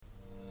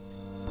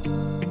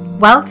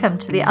Welcome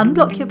to the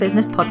Unblock Your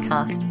Business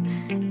podcast.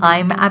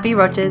 I'm Abby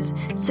Rogers,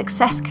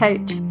 success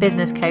coach,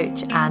 business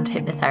coach, and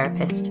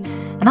hypnotherapist,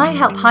 and I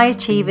help high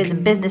achievers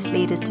and business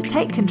leaders to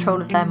take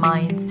control of their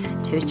minds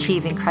to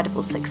achieve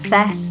incredible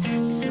success,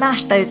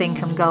 smash those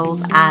income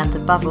goals, and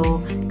above all,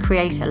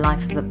 create a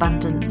life of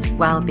abundance,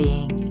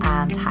 well-being,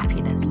 and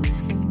happiness.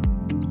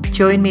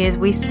 Join me as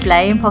we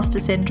slay imposter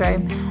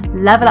syndrome,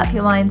 level up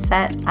your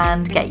mindset,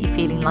 and get you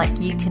feeling like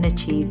you can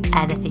achieve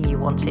anything you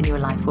want in your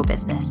life or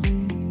business.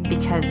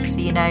 Because,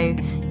 you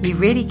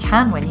really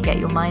can when you get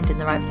your mind in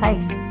the right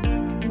place.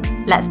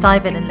 Let's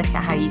dive in and look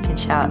at how you can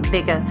show up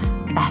bigger,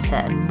 better,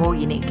 and more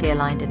uniquely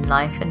aligned in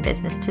life and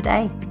business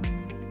today.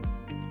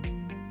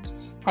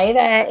 Hey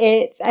there,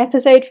 it's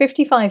episode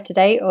 55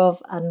 today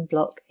of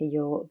Unblock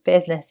Your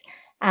Business.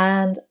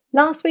 And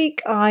last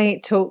week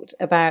I talked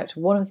about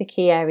one of the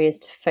key areas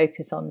to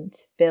focus on to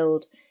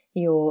build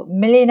your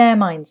millionaire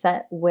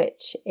mindset,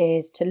 which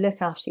is to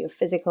look after your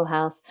physical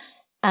health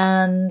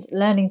and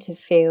learning to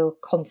feel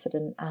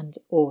confident and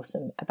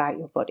awesome about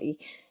your body.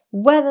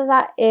 Whether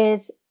that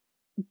is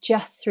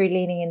just through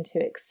leaning into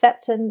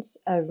acceptance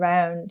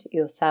around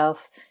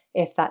yourself,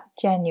 if that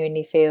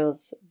genuinely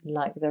feels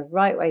like the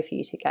right way for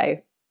you to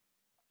go,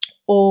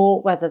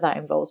 or whether that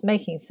involves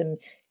making some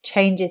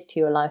changes to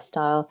your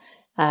lifestyle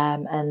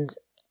and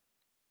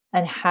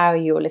how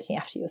you're looking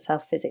after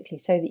yourself physically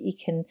so that you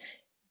can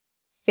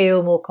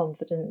feel more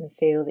confident and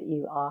feel that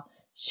you are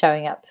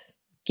showing up,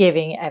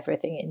 giving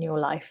everything in your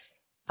life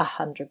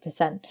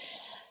 100%.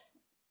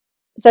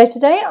 So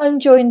today I'm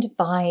joined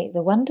by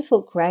the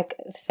wonderful Greg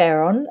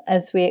Ferron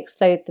as we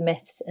explode the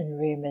myths and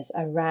rumours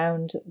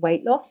around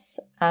weight loss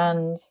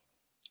and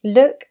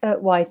look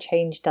at why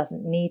change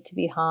doesn't need to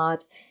be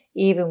hard,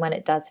 even when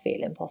it does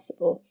feel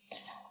impossible.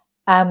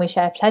 And we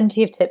share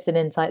plenty of tips and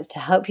insights to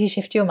help you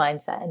shift your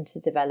mindset and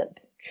to develop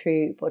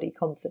true body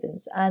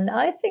confidence. And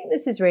I think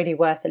this is really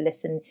worth a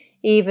listen,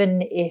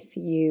 even if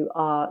you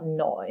are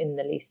not in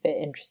the least bit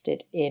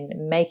interested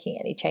in making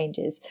any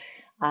changes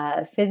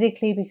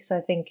physically, because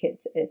I think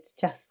it's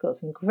just got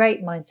some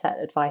great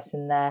mindset advice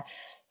in there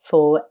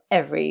for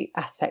every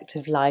aspect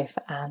of life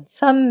and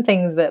some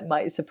things that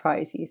might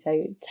surprise you.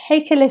 So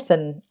take a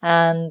listen,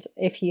 and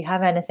if you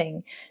have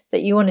anything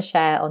that you want to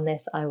share on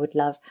this, I would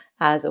love,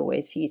 as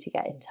always, for you to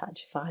get in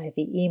touch via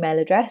the email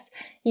address.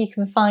 You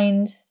can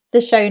find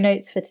the show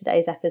notes for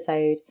today's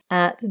episode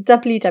at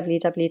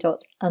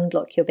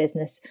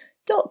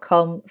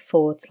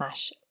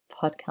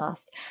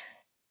www.unblockyourbusiness.com/podcast.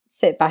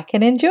 Sit back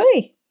and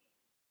enjoy.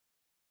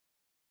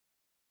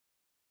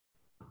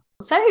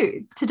 So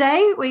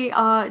today we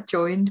are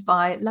joined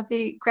by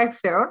lovely Greg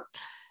Ferron,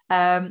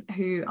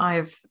 who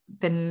I've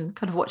been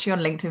kind of watching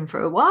on LinkedIn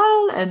for a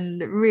while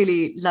and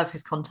really love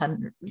his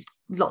content.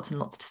 Lots and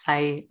lots to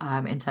say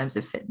in terms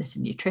of fitness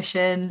and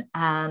nutrition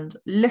and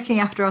looking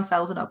after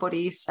ourselves and our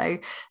bodies. So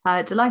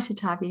delighted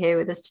to have you here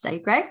with us today,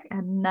 Greg.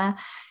 And do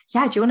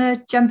you want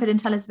to jump in and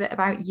tell us a bit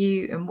about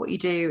you and what you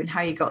do and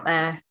how you got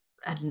there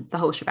and the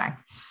whole shebang?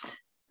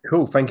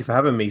 Cool. Thank you for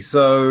having me.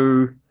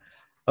 So,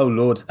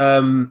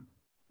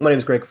 my name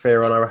is Greg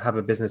Ferron. I have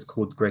a business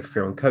called Greg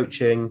Ferron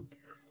Coaching.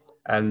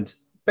 And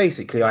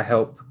basically, I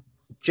help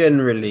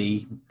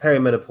generally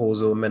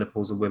perimenopausal and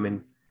menopausal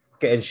women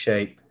get in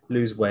shape,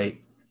 lose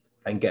weight,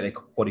 and get their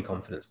body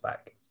confidence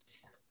back.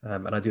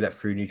 And I do that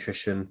through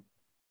nutrition,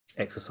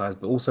 exercise,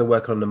 but also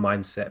working on the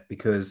mindset,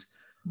 because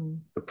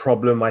the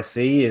problem I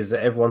see is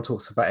that everyone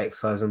talks about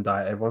exercise and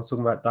diet. Everyone's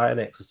talking about diet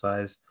and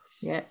exercise.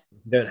 Yeah.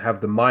 If you don't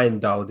have the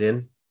mind dialed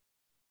in,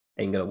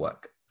 ain't going to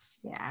work.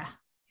 Yeah,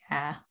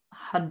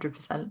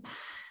 100%.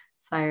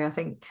 So I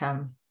think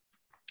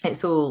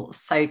it's all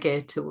so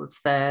geared towards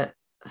the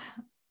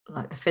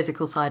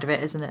physical side of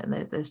it, isn't it? And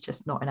there's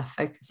just not enough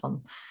focus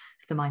on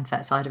the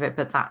mindset side of it,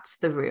 but that's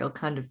the real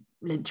kind of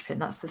linchpin.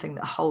 That's the thing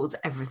that holds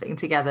everything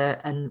together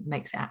and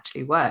makes it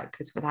actually work,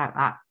 because without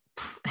that,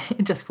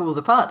 it just falls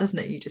apart, doesn't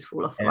it? You just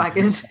fall off the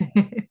wagon.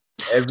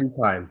 Every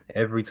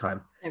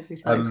time.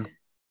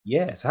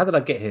 So how did I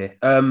get here?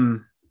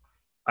 When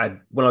I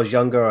was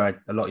younger,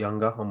 a lot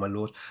younger, oh my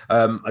Lord,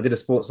 I did a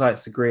sports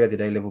science degree. I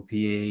did A-level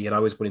PE, and I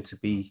was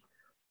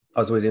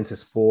always into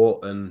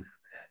sport, and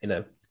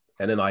and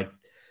then I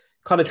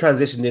kind of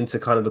transitioned into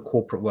kind of the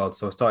corporate world.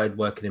 So I started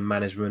working in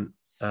management,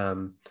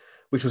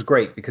 which was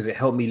great because it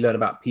helped me learn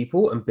about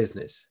people and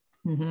business.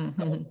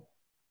 Mm-hmm.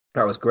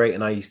 That was great.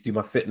 And I used to do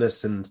my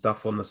fitness and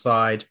stuff on the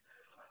side.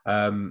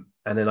 And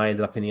then I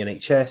ended up in the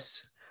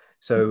NHS.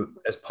 So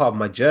as part of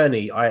my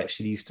journey, I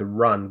actually used to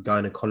run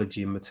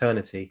gynecology and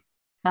maternity.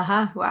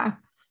 Wow.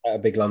 At a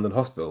big London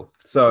hospital.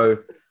 So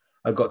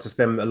I got to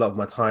spend a lot of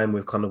my time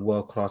with kind of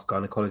world-class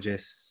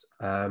gynecologists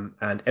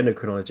and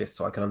endocrinologists,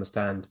 so I can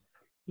understand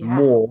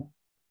more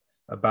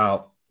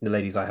about the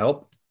ladies I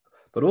help.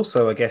 But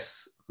also, I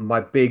guess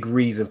my big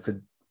reason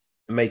for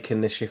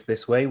making this shift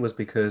this way was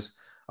because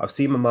I've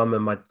seen my mum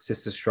and my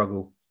sister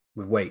struggle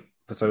with weight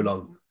for so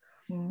long.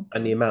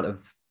 And the amount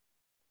of,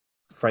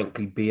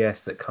 frankly,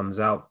 BS that comes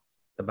out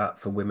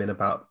for women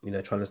about,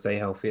 trying to stay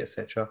healthy,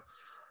 etc.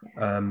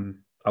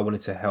 I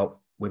wanted to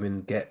help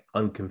women get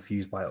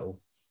unconfused by it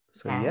all.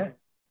 So yeah,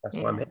 that's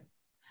why I'm here.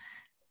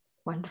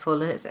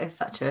 Wonderful. And it's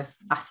such a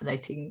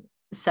fascinating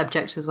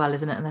subject as well,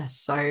 isn't it? And there's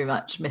so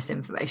much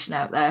misinformation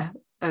out there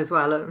as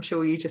well. And I'm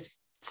sure you just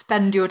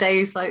spend your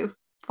days like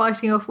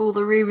fighting off all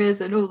the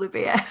rumors and all the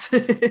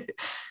BS.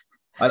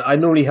 I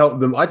normally help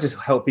them. I just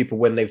help people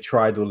when they've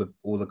tried all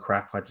the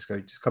crap. I just go,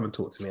 just come and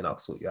talk to me and I'll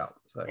sort you out.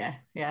 So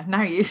yeah.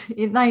 Now you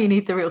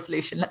need the real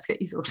solution. Let's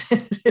get you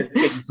sorted.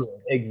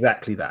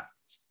 Exactly that.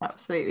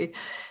 Absolutely.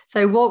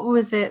 So what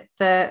was it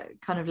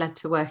that kind of led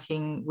to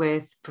working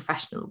with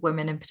professional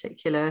women in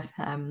particular?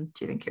 Do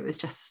you think it was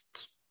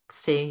just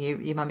seeing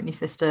your mum and your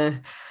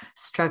sister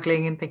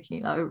struggling and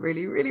thinking, I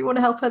really, really want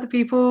to help other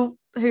people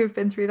who have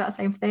been through that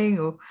same thing?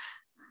 Or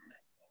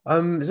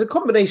there's a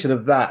combination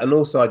of that, and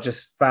also I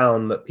just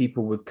found that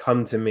people would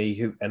come to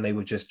me and they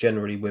were just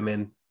generally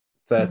women,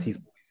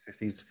 30s,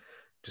 40s, 50s,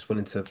 just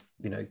wanting to,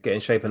 get in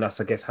shape. And that's,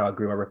 I guess, how I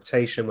grew my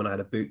reputation when I had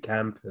a boot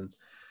camp and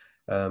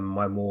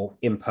my more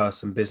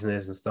in-person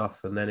business and stuff.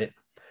 And then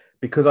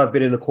because I've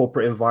been in a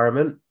corporate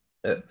environment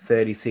at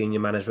fairly senior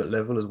management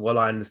level as well,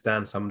 I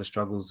understand some of the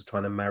struggles of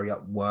trying to marry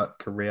up work,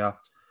 career,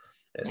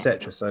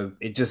 etc. So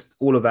it just,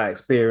 all of that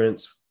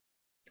experience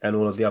and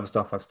all of the other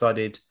stuff I've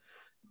studied,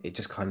 it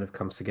just kind of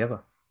comes together.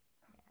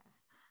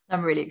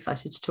 I'm really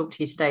excited to talk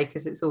to you today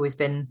because it's always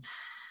been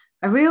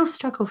a real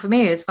struggle for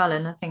me as well.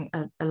 And I think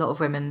a lot of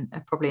women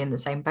are probably in the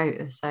same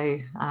boat. So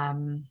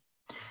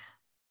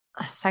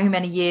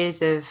many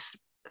years of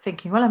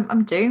thinking, well,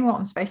 I'm doing what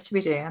I'm supposed to be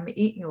doing. I'm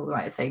eating all the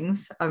right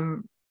things.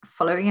 I'm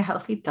following a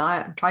healthy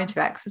diet. I'm trying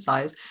to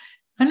exercise.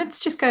 And it's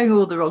just going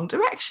all the wrong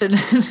direction.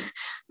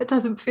 It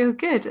doesn't feel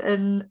good.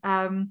 And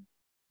I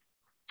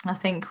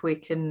think we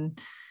can...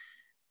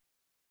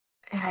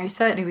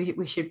 certainly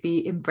we should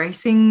be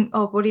embracing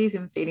our bodies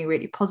and feeling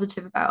really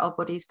positive about our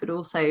bodies, but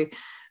also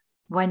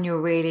when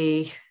you're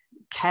really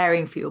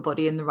caring for your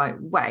body in the right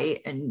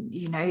way and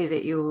you know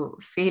that you're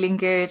feeling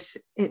good,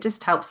 it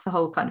just helps the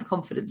whole kind of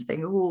confidence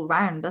thing all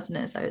around, doesn't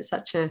it? So it's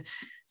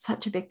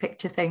such a big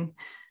picture thing.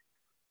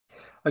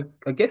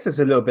 I guess it's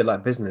a little bit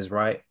like business,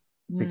 right?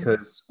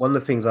 Because one of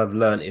the things I've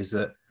learned is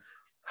that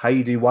how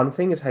you do one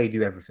thing is how you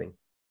do everything.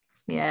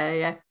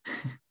 Yeah.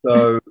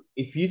 So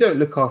if you don't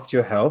look after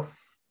your health,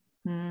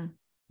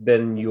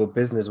 then your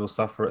business will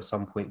suffer at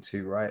some point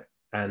too, right?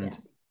 And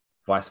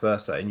vice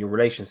versa, and your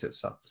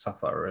relationships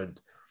suffer, and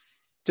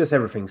just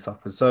everything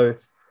suffers. So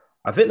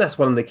I think that's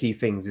one of the key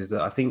things, is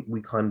that I think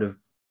we kind of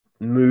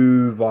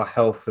move our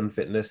health and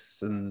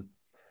fitness and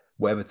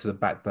whatever to the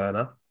back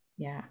burner.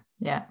 Yeah.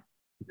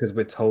 Because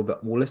we're told that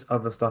all this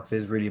other stuff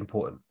is really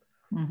important.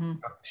 Mm-hmm. You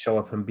have to show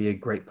up and be a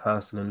great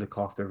person and look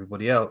after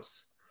everybody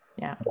else.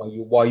 Yeah.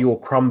 While you're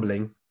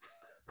crumbling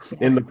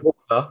in the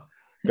corner,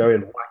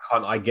 going, why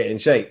can't I get in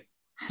shape?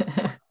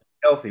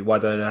 Healthy? Why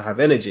don't I have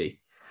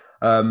energy?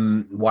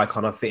 Why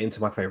can't I fit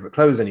into my favorite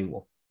clothes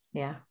anymore?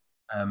 Yeah.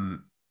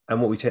 And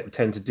what we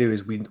tend to do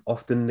is we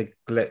often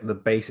neglect the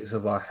basics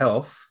of our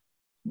health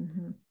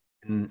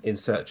in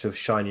search of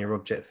shinier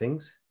object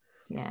things.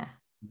 Yeah.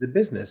 The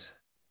business.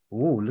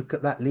 Oh, look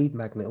at that lead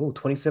magnet. Oh,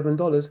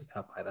 $27.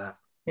 I'll buy that.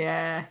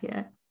 Yeah.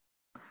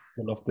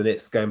 And often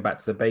it's going back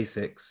to the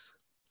basics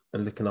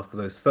and looking after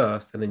those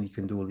first, and then you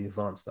can do all the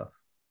advanced stuff.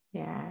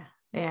 Yeah.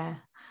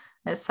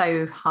 It's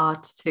so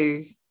hard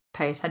to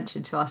pay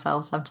attention to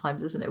ourselves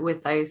sometimes, isn't it,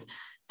 with those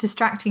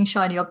distracting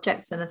shiny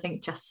objects. And I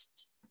think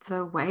just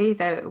the way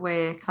that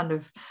we're kind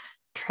of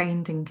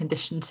trained and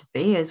conditioned to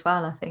be as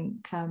well, I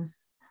think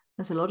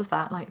there's a lot of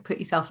that, like put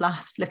yourself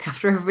last, look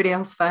after everybody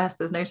else first,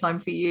 there's no time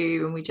for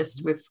you. And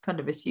we've kind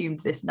of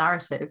assumed this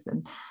narrative,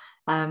 and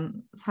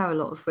that's how a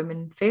lot of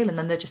women feel. And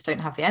then they just don't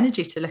have the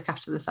energy to look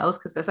after themselves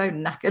because they're so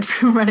knackered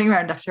from running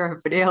around after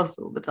everybody else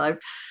all the time.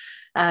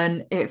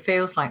 And it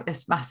feels like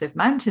this massive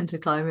mountain to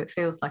climb. It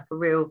feels like a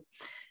real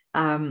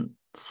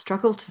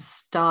struggle to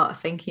start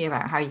thinking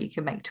about how you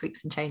can make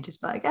tweaks and changes.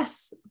 But I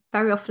guess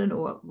very often,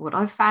 or what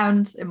I've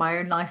found in my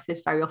own life,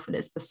 is very often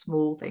it's the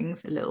small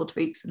things, the little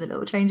tweaks and the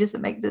little changes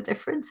that make the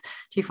difference.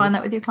 Do you find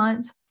that with your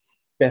clients?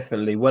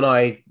 Definitely.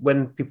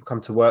 When people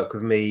come to work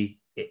with me,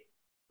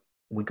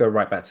 we go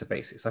right back to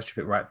basics. I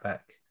strip it right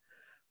back.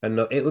 And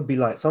it would be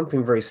like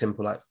something very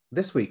simple, like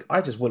this week,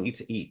 I just want you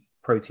to eat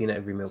protein at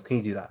every meal. Can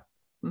you do that?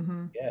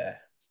 Mm-hmm. Yeah.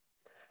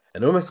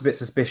 And almost a bit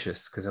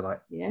suspicious because they're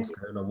like, what's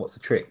going on? What's the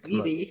trick?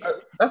 Easy. Like,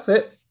 oh, that's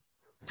it.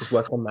 Just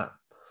work on that.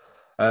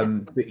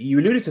 But you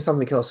alluded to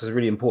something else that's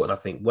really important,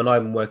 I think. When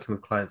I'm working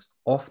with clients,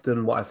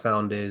 often what I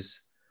found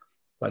is,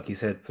 like you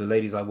said, for the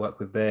ladies I work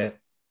with, they're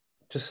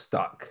just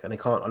stuck and they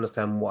can't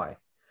understand why.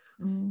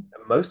 And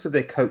most of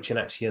their coaching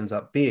actually ends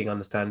up being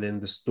understanding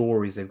the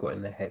stories they've got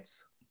in their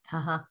heads.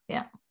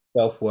 Yeah.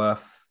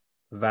 Self-worth,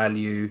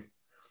 value,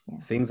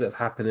 things that have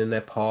happened in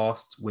their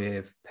past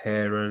with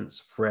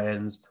parents,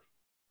 friends,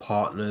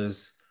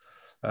 partners,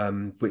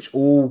 which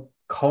all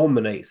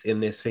culminates in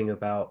this thing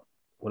about,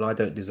 well, I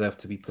don't deserve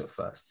to be put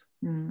first.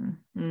 I'm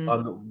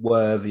not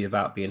worthy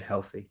about being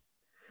healthy.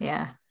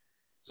 Yeah.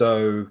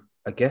 So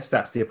I guess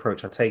that's the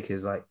approach I take,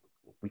 is like,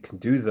 we can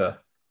do the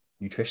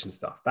nutrition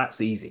stuff. That's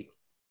easy.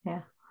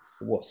 Yeah.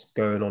 What's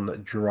going on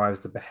that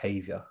drives the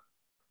behavior?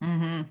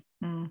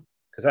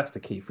 Because that's the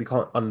key. If we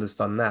can't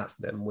understand that,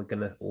 then we're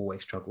going to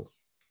always struggle.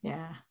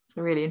 Yeah, it's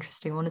a really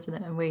interesting one, isn't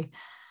it? And we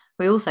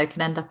also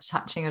can end up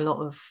attaching a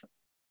lot of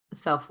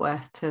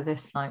self-worth to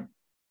this like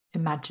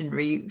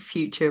imaginary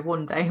future.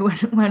 One day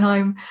when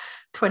I'm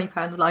 20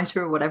 pounds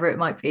lighter or whatever it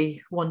might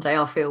be, one day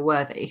I'll feel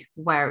worthy,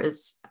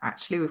 whereas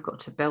actually we've got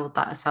to build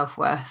that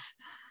self-worth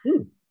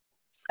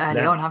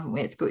early on, haven't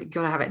we? It's got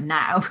to have it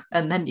now,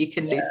 and then you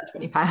can lose the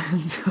 20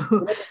 pounds.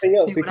 Everything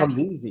else becomes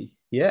easy.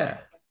 Yeah,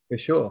 for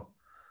sure.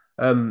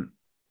 And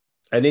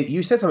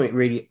you said something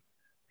really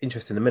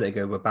interesting a minute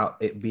ago about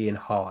it being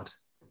hard.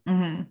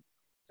 So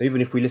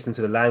even if we listen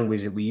to the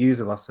language that we use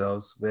of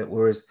ourselves,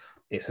 whereas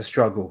it's a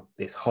struggle,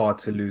 it's hard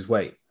to lose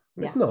weight.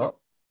 It's not.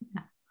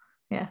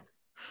 Yeah.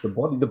 The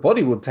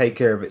body will take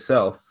care of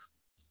itself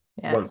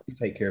once you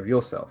take care of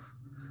yourself.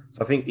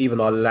 So I think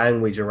even our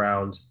language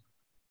around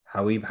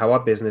how our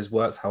business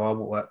works, how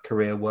our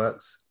career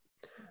works,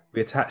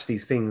 we attach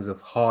these things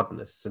of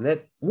hardness,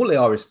 and all they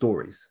are is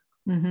stories.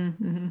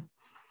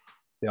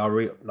 They are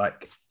real.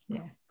 Like,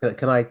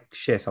 can I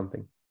share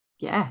something?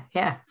 Yeah,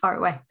 far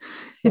away.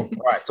 All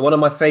right. So one of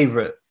my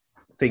favorite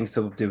things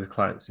to do with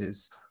clients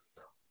is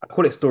I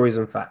call it stories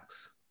and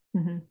facts.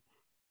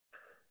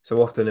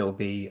 So often it will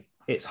be,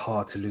 it's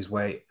hard to lose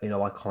weight.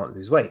 I can't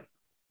lose weight.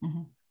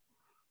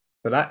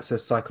 But that's a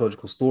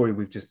psychological story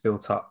we've just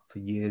built up for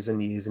years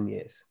and years and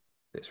years.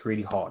 It's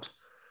really hard.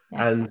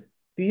 And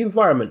the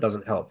environment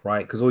doesn't help,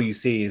 right? Because all you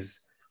see is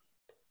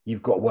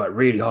you've got to work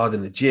really hard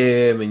in the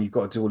gym and you've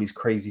got to do all these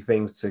crazy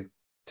things to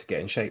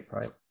get in shape,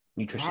 right?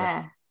 Nutrition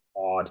is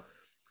hard.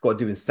 You've got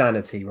to do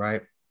insanity,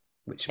 right?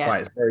 Which by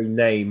its very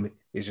name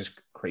is just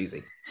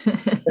crazy.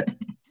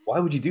 Why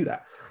would you do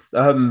that?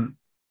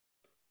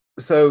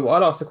 So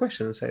I'll ask the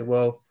question and say,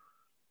 well,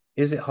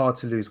 is it hard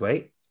to lose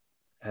weight?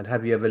 And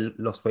have you ever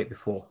lost weight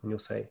before? And you'll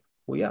say,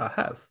 well, yeah, I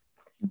have.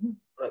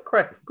 Like,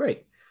 correct,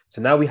 great.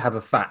 So now we have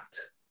a fact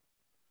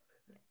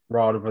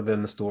rather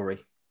than a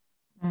story.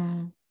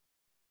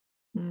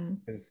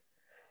 Because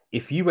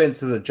if you went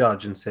to the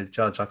judge and said,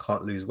 Judge, I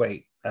can't lose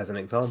weight, as an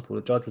example,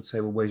 the judge would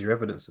say, well, where's your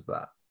evidence of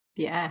that?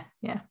 Yeah.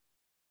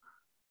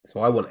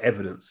 So I want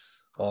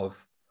evidence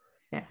of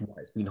why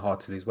it's been hard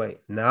to lose weight.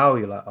 Now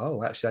you're like,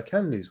 oh, actually, I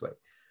can lose weight.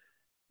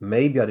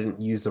 Maybe I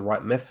didn't use the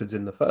right methods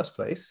in the first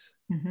place,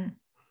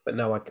 but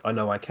now I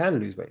know I can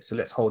lose weight. So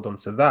let's hold on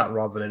to that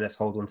rather than let's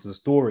hold on to the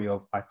story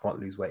of I can't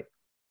lose weight.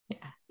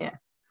 Yeah.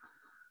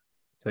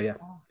 So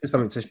just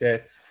something to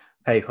share.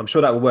 Hey, I'm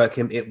sure that will work.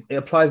 It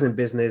applies in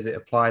business. It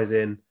applies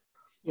in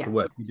the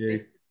work you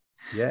do.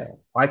 Yeah.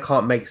 I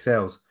can't make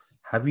sales.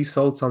 Have you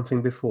sold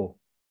something before?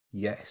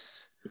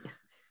 Yes.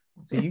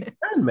 So you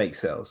can make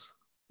sales.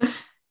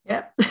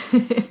 Yep.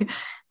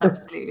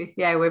 Absolutely.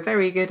 Yeah, we're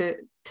very good at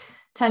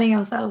telling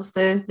ourselves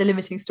the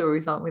limiting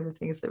stories, aren't we? The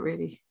things that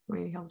really,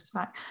 really hold us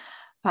back.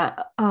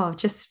 But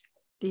just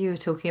you were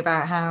talking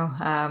about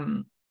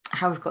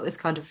how we've got this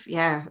kind of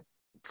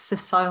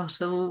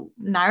societal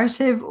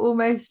narrative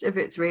almost of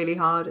it's really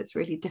hard, it's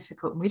really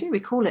difficult. And we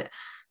call it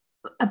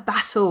a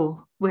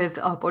battle with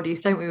our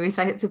bodies, don't we? We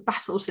say it's a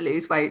battle to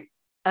lose weight.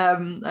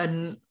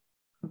 And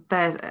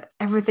there's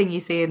everything you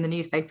see in the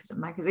newspapers and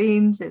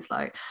magazines. It's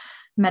like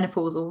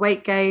menopausal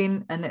weight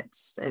gain, and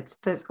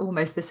there's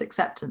almost this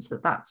acceptance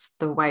that that's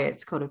the way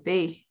it's got to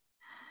be.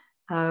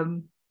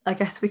 I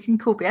guess we can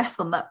call BS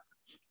on that.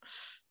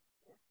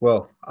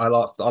 Well, I'll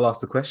ask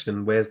the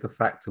question: where's the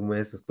fact and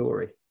where's the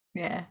story?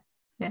 Yeah.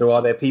 So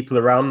are there people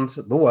around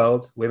the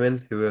world,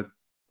 women who are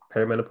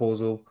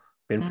perimenopausal,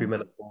 been through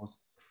menopause,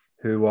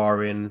 who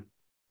are in,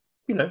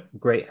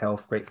 great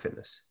health, great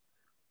fitness?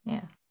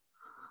 Yeah.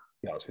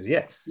 The answer is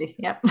yes.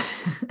 Yep.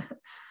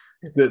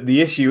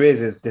 The issue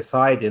is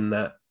deciding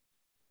that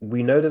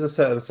we know there's a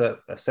set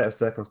of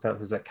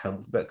circumstances that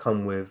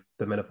come with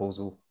the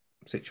menopausal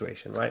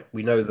situation, right?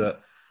 We know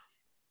that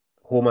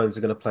hormones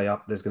are going to play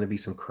up. There's going to be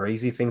some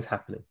crazy things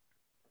happening.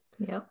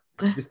 Yep.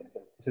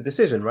 It's a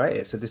decision, right?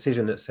 It's a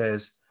decision that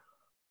says,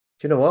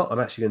 do you know what? I'm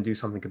actually going to do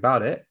something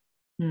about it,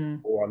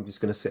 or I'm just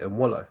going to sit and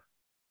wallow.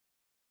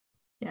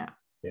 Yeah.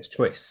 It's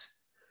choice.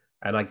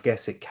 And I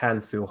guess it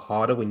can feel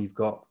harder when you've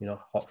got,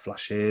 hot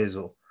flushes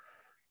or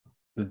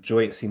the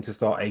joints seem to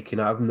start aching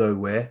out of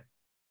nowhere.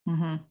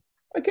 I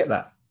get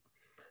that.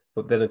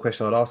 But then the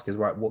question I'd ask is,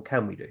 right, what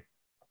can we do?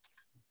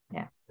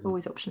 Yeah,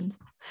 always options.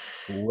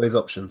 Always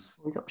options.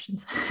 Always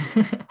options.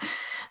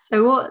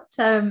 So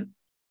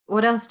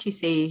what else do you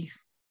see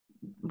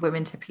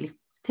women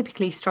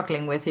typically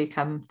struggling with who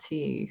come to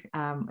you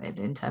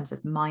in terms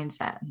of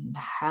mindset and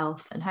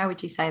health, and how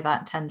would you say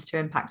that tends to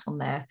impact on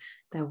their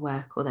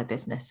work or their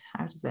business?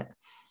 How does it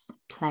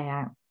play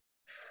out?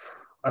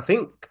 I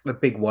think the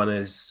big one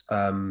is I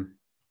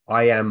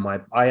am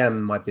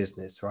my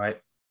business, right?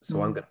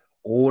 So I'm going to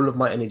all of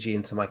my energy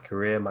into my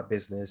career, my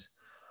business,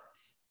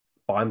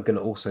 but I'm going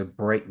to also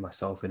break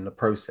myself in the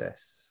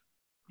process.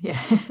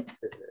 Yeah.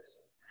 Business,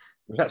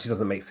 which actually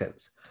doesn't make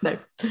sense. No.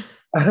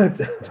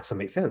 It doesn't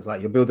make sense.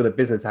 Like, you're building a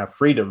business to have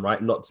freedom,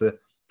 right? Not to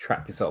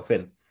trap yourself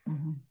in.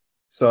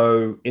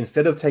 So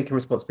instead of taking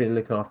responsibility and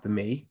looking after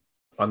me,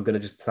 I'm going to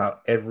just put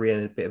out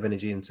every bit of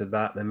energy into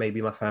that, and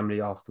maybe my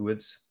family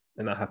afterwards,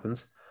 and that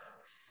happens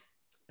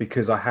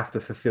because I have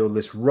to fulfill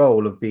this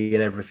role of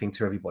being everything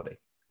to everybody.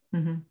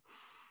 Mm-hmm.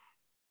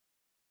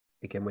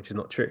 Again, which is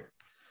not true.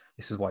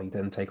 This is why you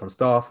then take on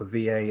staff, a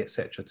VA,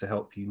 etc., to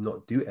help you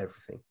not do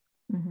everything.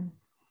 Mm-hmm.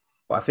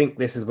 But I think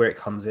this is where it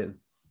comes in,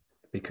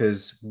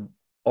 because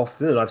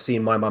often, and I've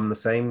seen my mum the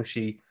same,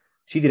 she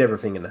did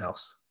everything in the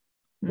house.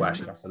 Well,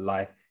 actually, that's a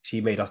lie.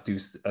 She made us do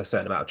a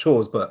certain amount of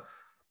chores, but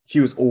she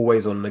was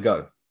always on the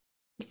go.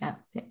 Yeah.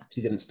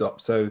 She didn't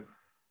stop. So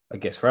I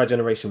guess for our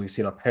generation, we've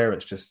seen our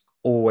parents just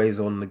always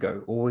on the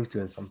go, always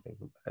doing something.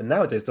 And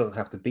nowadays, it doesn't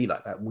have to be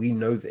like that. We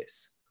know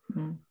this.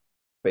 Mm-hmm.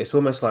 But it's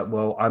almost like,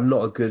 well, I'm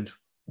not a good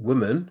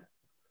woman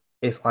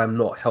if I'm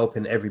not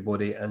helping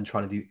everybody and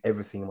trying to do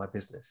everything in my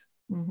business.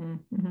 Mm-hmm.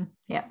 Mm-hmm.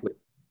 Yeah. Which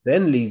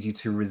then leads you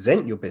to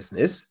resent your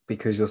business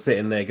because you're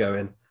sitting there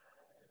going,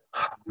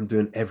 I'm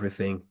doing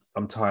everything.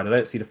 I'm tired. I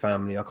don't see the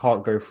family. I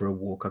can't go for a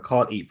walk. I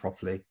can't eat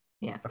properly.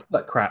 Yeah. I feel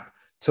like crap.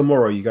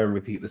 Tomorrow you go and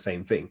repeat the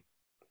same thing.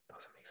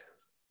 Doesn't make sense.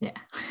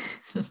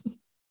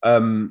 Yeah.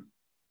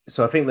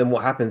 So I think then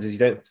what happens is you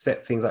don't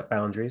set things like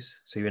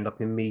boundaries. So you end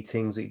up in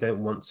meetings that you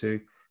don't want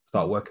to,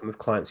 start working with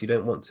clients you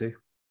don't want to,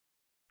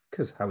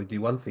 because how we do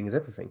one thing is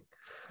everything.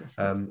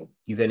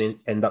 You then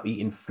end up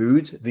eating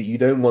food that you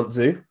don't want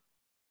to.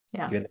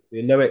 Yeah. You end up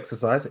doing no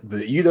exercise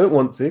that you don't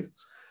want to.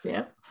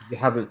 Yeah. You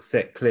haven't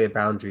set clear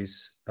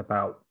boundaries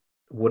about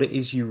what it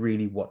is you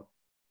really want.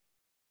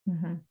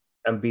 Mm-hmm.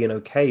 And being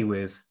okay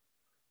with,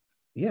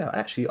 yeah,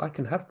 actually, I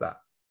can have that.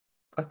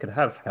 I can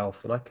have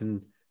health and I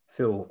can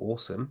feel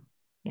awesome.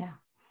 Yeah.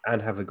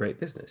 And have a great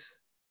business.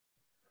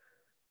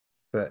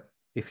 But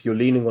if you're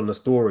leaning on the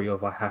story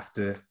of I have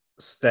to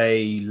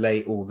stay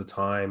late all the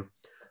time,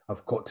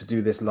 I've got to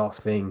do this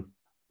last thing,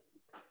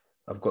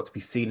 I've got to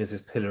be seen as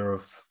this pillar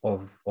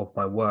of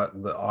my work,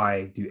 that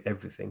I do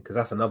everything, because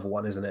that's another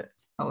one, isn't it?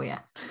 Oh yeah.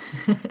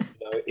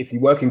 If you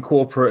work in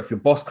corporate, if your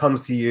boss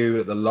comes to you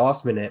at the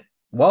last minute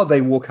while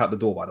they walk out the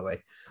door, by the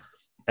way,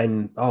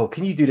 and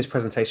can you do this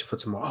presentation for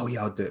tomorrow? Oh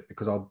yeah, I'll do it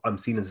because I'm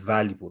seen as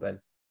valuable then.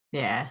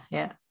 Yeah.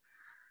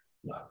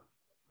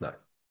 No.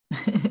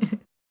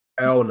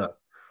 Hell no.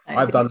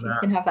 I've done that. You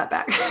can have that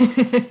back.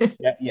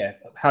 yeah,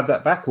 have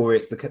that back, or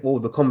it's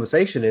the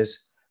conversation is,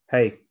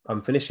 hey,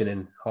 I'm finishing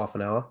in half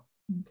an hour.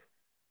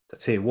 To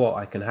tell you what,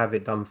 I can have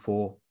it done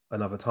for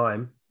another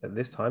time at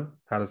this time.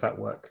 How does that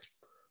work?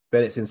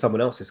 Then it's in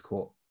someone else's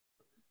court.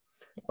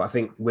 But I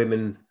think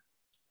women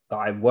that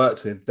I've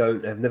worked with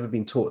have never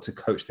been taught to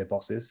coach their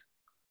bosses.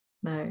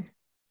 No.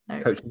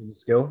 Coaching is a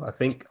skill. I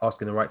think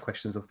asking the right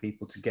questions of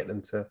people to get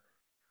them to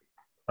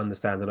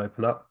understand and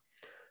open up.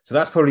 So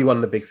that's probably one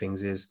of the big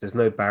things, is there's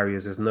no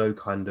barriers. There's no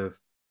kind of,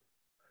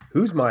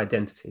 who's my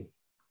identity?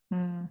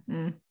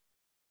 Mm-hmm.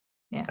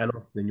 Yeah. And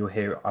often you'll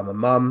hear, I'm a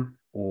mum,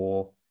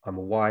 or I'm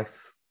a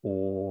wife,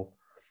 or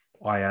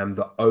I am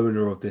the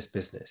owner of this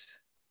business.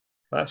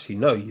 Well, actually,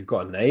 no, you've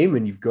got a name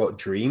and you've got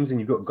dreams and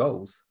you've got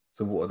goals.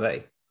 So what are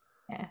they?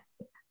 Yeah.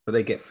 But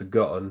they get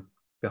forgotten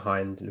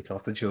behind looking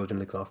after the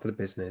children, looking after the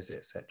business,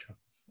 etc.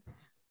 Yeah.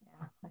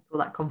 Like all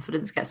that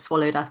confidence gets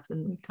swallowed up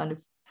and we kind of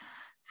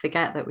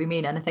forget that we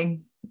mean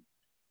anything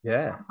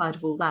outside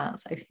of all that.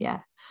 So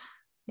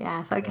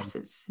so I guess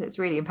it's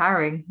really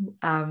empowering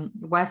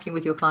working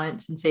with your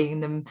clients and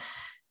seeing them,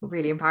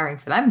 really empowering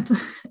for them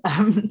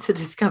to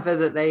discover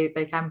that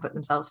they can put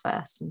themselves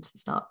first and to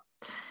start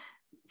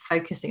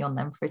focusing on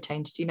them for a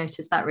change. Do you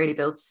notice that really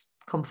builds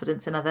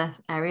confidence in other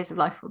areas of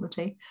life for them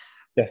too?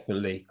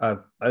 Definitely. I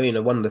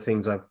mean, one of the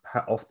things I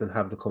often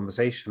have the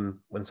conversation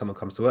when someone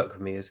comes to work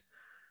with me is,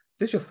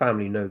 does your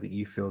family know that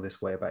you feel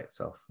this way about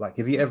yourself? Like,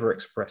 have you ever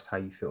expressed how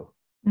you feel?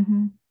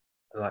 Mm-hmm.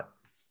 I'm like,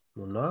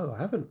 well, no,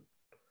 I haven't.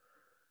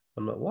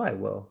 I'm like, why?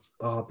 Well,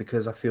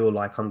 because I feel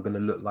like I'm going to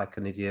look like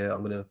an idiot.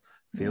 I'm going to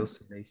feel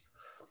silly.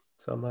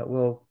 So I'm like,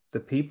 well, the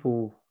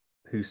people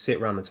who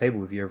sit around the table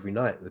with you every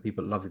night, the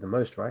people that love you the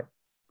most, right?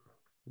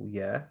 Well,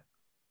 yeah.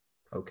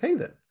 Okay,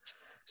 then.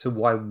 So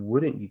why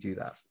wouldn't you do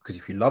that? Because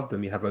if you love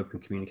them, you have open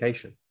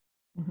communication.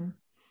 Mm-hmm.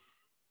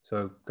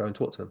 So go and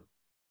talk to them.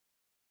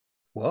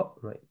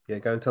 What? Like, yeah,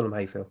 go and tell them how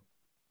you feel.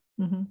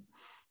 Mm-hmm.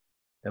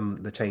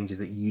 And the changes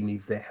that you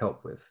need their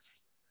help with.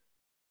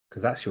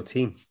 Because that's your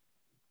team.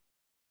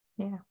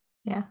 Yeah.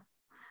 Yeah.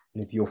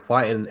 And if you're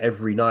fighting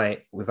every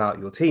night without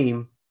your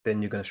team,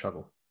 then you're going to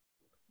struggle.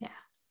 Yeah.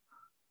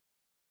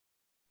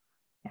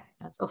 Yeah.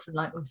 It's often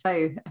like we're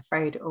so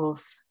afraid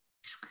of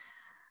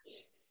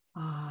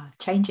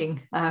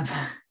changing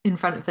in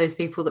front of those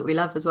people that we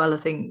love as well. I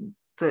think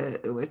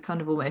that we're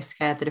kind of almost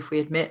scared that if we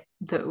admit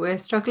that we're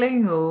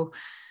struggling, or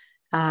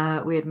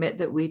we admit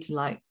that we'd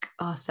like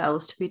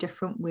ourselves to be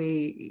different,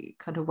 we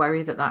kind of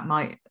worry that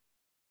might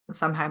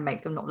somehow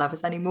make them not love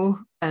us anymore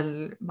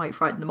and might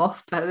frighten them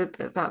off. But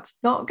that's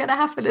not going to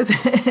happen, is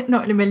it?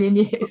 Not in a million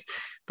years.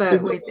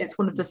 But it's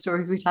one of the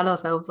stories we tell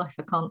ourselves, like,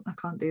 I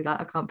can't do that.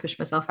 I can't push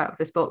myself out of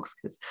this box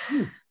because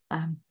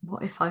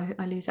what if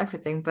I lose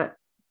everything? But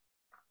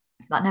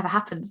that never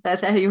happens.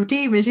 They're your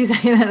team, as you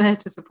say. They're there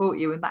to support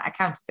you, and that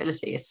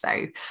accountability is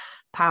so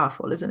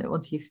powerful, isn't it?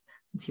 Once you've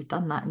once you've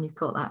done that and you've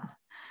got that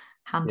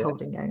hand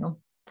holding going on.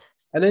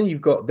 And then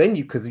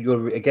because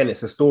you're, again,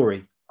 it's a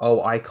story.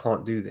 Oh, I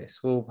can't do this.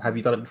 Well, have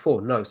you done it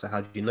before? No. So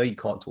how do you know you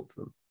can't talk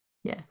to them?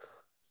 Yeah.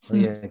 Oh,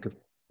 yeah, good.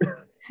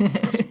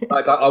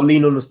 Like I'll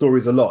lean on the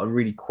stories a lot and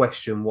really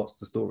question what's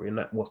the story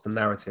and what's the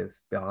narrative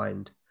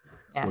behind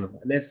all of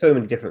that. And there's so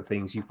many different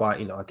things you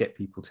find. I get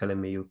people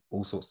telling me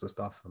all sorts of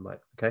stuff. I'm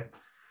like, okay,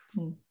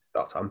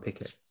 start to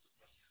unpick it.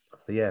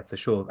 So yeah, for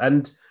sure.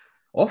 And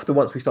often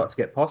once we start to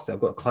get past it,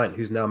 I've got a client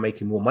who's now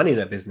making more money in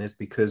their business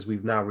because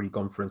we've now really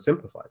gone through and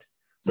simplified.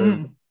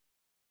 So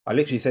I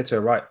literally said to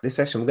her, right, this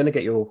session, we're going to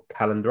get your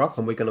calendar up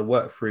and we're going to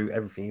work through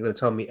everything. You're going to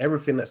tell me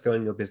everything that's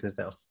going in your business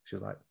now. She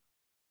was like,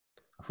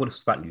 I thought it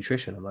was about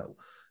nutrition. I'm like,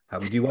 how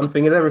we do one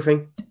thing is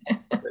everything.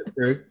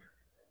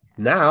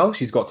 Now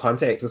she's got time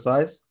to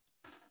exercise.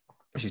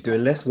 She's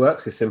doing less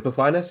work. She's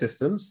simplifying her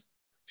systems.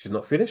 She's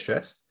not feeling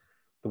stressed.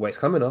 The weight's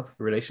coming off.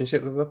 The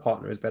relationship with her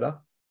partner is better.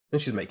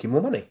 And she's making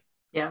more money.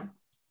 Yeah.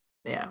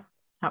 Yeah,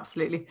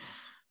 absolutely.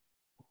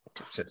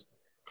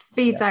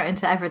 Feeds out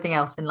into everything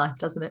else in life,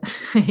 doesn't it?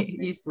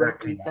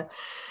 Exactly. But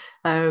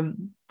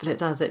it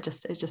does. It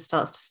just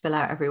starts to spill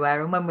out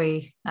everywhere. And when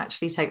we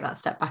actually take that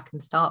step back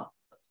and start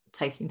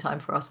taking time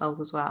for ourselves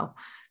as well,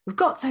 we've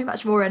got so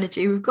much more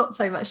energy. We've got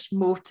so much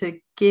more to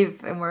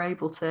give, and we're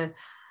able to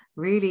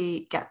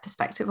really get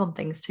perspective on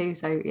things too.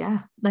 So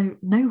yeah, no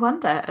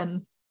wonder.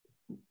 And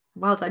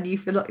well done you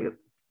for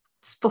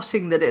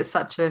spotting that it's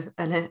such a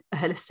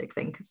holistic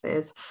thing, because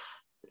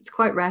it's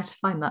quite rare to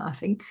find that, I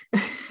think.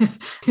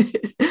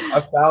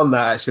 I found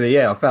that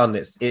actually, I found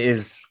it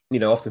is,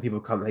 often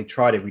people come, they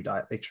tried every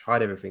diet, they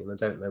tried everything, and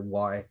they don't know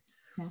why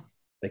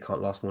they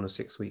can't last more than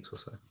 6 weeks or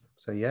so.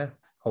 So yeah,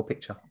 whole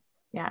picture.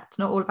 Yeah, it's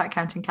not all about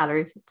counting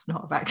calories. It's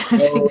not about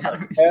counting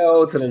calories.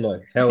 Hell to the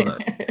no. Hell no.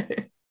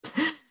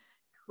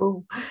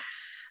 Cool.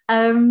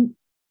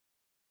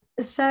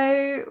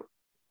 So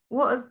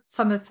what are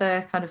some of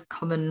the kind of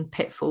common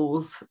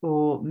pitfalls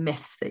or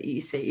myths that you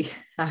see,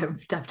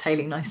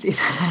 dovetailing nicely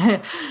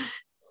there,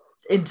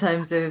 in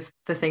terms of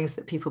the things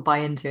that people buy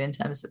into in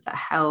terms of their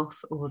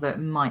health, or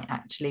that might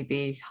actually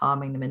be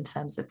harming them in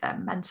terms of their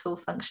mental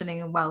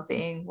functioning and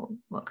well-being?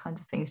 What kinds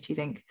of things do you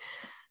think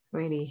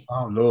really?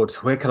 Oh Lord,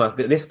 where can I?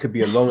 This could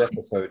be a long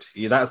episode.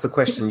 That's the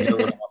question you don't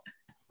want to ask.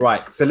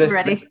 Right, so let's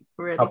ready.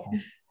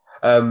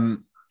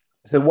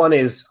 So one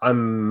is,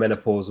 I'm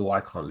menopausal, I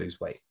can't lose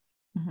weight.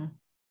 And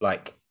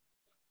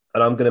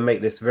I'm going to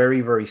make this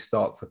very, very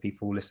stark for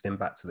people listening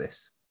back to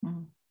this.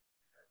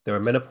 There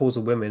are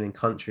menopausal women in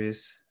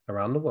countries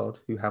around the world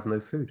who have no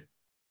food.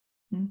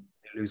 They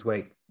lose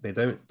weight. They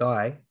don't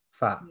die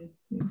fat.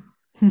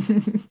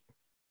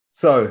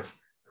 So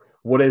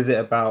what is it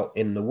about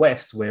in the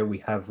West, where we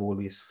have all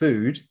this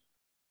food,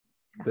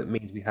 that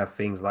means we have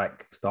things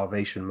like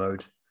starvation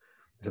mode?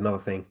 There's another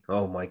thing.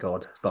 Oh my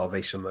God,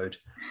 starvation mode.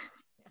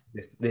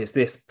 There's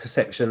this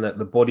perception that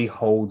the body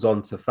holds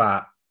on to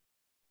fat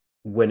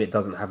when it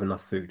doesn't have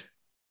enough food.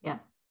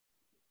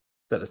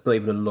 That it's not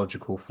even a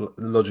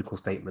logical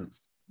statement.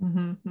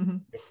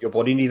 If your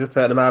body needs a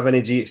certain amount of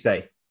energy each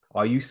day,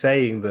 are you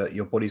saying that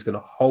your body's going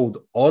to hold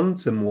on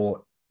to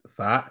more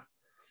fat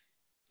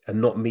and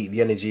not meet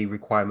the energy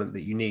requirement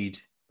that you need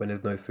when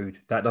there's no food?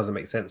 That doesn't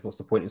make sense. What's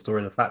the point in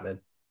storing the fat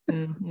then?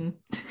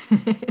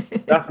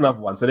 That's another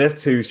one. So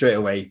there's two straight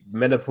away.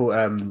 Menopause,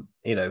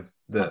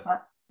 the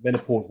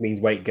menopause means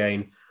weight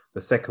gain.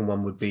 The second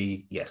one would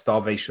be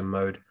starvation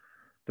mode,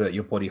 that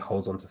your body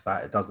holds on to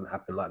fat. It doesn't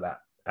happen like that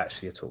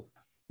actually at all.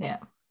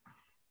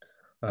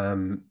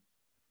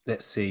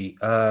 Let's see.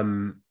 A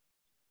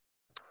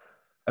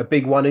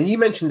big one, and you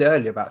mentioned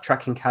earlier about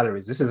tracking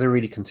calories. This is a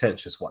really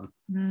contentious one,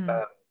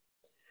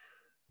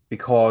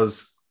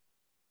 because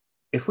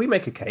if we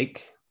make a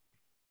cake,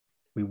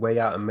 we weigh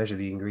out and measure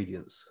the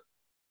ingredients.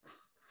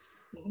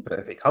 But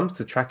if it comes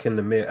to tracking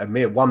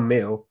one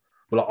meal,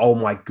 we're like, oh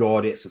my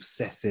God, it's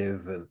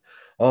obsessive, and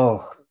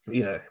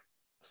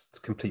it's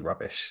complete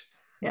rubbish.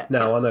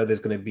 Now I know there's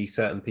going to be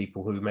certain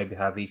people who maybe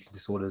have eating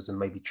disorders and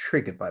may be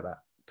triggered by that.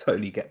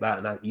 Totally get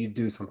that, and you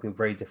do something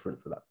very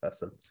different for that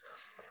person.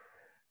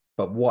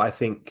 But what I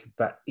think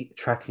that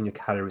tracking your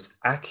calories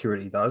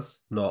accurately does,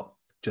 not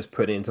just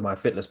putting it into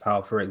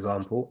MyFitnessPal, for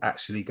example,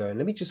 actually going,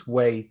 let me just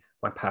weigh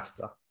my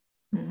pasta.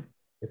 In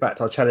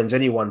fact, I'll challenge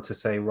anyone to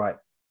say, right,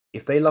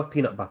 if they love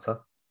peanut butter,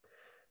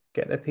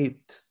 get their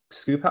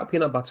scoop out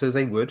peanut butter as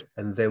they would,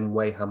 and then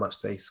weigh how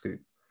much they scoop.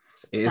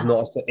 It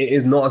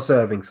is not a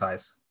serving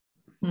size.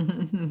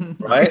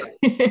 Right?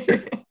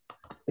 It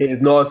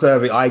is not a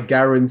serving. I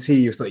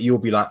guarantee you, you'll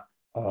be like,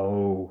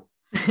 oh.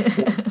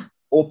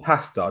 Or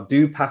pasta.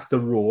 Do pasta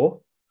raw.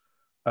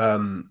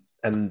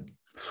 And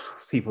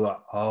people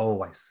are,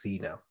 oh, I see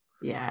now.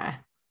 Yeah.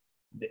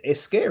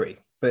 It's scary,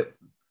 but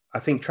I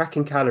think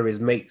tracking calories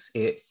makes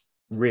it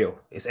real.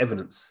 It's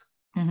evidence.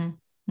 And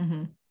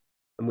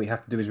we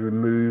have to do is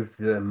remove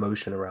the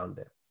emotion around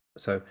it.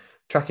 So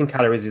tracking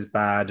calories is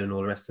bad, and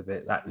all the rest of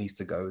it, that needs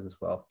to go as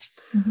well.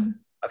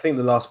 I think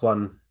the last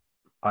one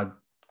I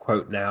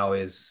quote now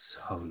is,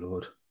 oh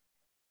Lord,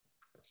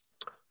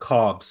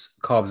 carbs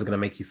are going to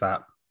make you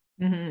fat.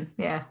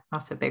 Yeah,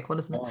 that's a big one,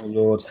 isn't it? Oh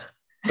Lord.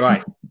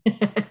 Right.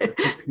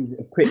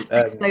 Quick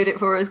Explode it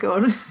for us, go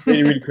on.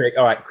 really, really quick.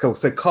 All right, cool.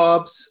 So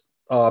carbs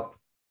are,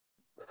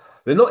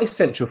 they're not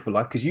essential for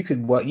life, because you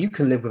can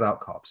live without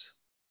carbs,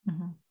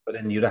 but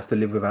then you'd have to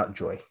live without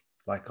joy.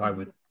 Like I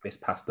would miss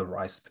pasta,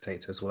 rice,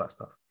 potatoes, all that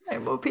stuff. No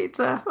more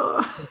pizza.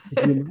 Oh.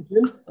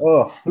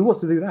 Oh, who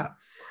wants to do that?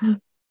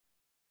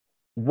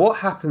 What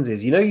happens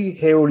is, you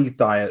hear all these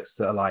diets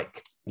that are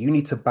like, you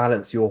need to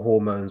balance your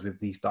hormones with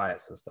these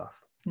diets and stuff.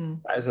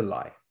 That is a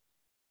lie.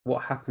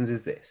 What happens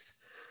is this.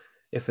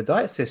 If a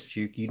diet says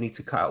to you, you need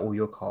to cut out all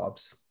your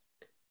carbs,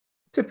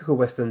 typical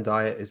Western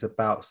diet is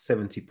about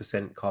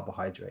 70%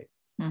 carbohydrate.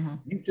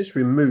 You just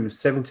remove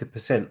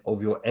 70%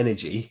 of your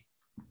energy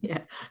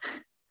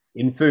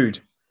in food.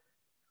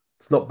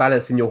 It's not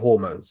balancing your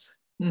hormones.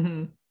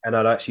 And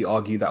I'd actually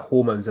argue that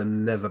hormones are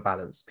never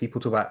balanced.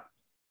 People talk about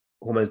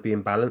hormones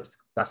being balanced.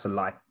 That's a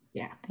lie.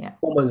 Yeah.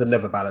 Hormones are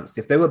never balanced.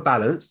 If they were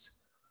balanced,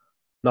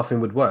 nothing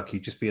would work.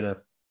 You'd just be in a,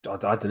 I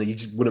don't know, you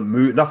just wouldn't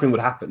move. Nothing would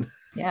happen.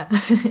 Yeah.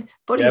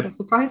 Bodies are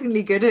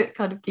surprisingly good at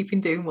kind of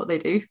doing what they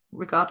do,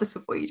 regardless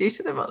of what you do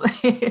to them,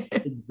 aren't they?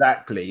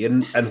 Exactly.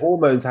 And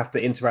hormones have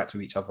to interact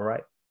with each other,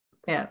 right?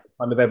 Yeah.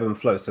 Kind of ebb and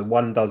flow. So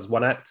one does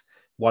one act,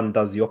 one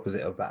does the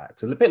opposite of that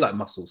act. It's a bit like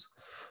muscles.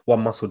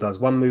 One muscle does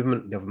one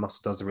movement, the other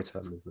muscle does the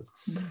return movement.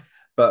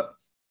 But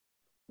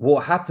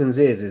what happens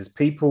is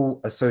people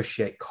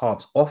associate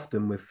carbs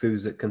often with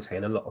foods that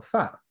contain a lot of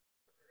fat.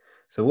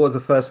 So what was the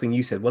first thing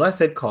you said? When I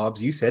said carbs,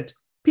 you said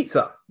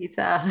pizza.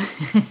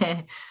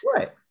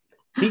 Right.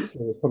 Pizza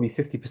is probably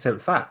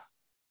 50% fat.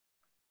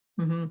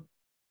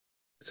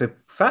 So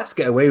fats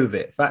get away with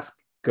it. Fats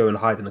go and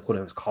hide in the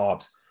corner as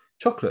carbs.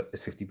 Chocolate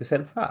is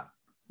 50% fat.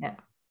 Yeah.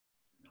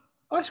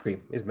 Ice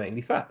cream is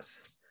mainly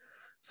fats.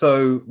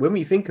 So when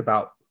we think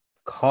about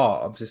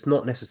carbs, it's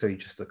not necessarily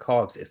just the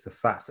carbs, it's the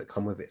fats that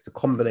come with it. It's the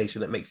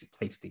combination that makes it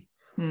tasty.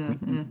 You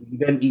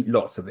then eat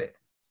lots of it.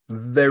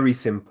 Very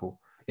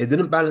simple. It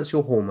didn't balance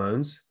your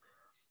hormones.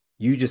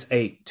 You just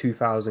ate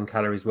 2,000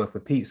 calories worth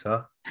of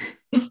pizza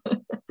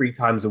 3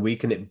 times a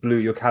week, and it blew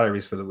your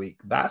calories for the week.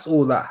 That's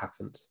all that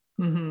happened.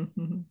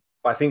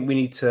 But I think we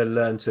need to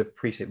learn to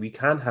appreciate we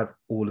can have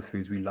all the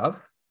foods we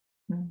love,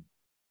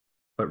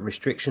 but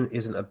restriction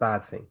isn't a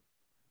bad thing.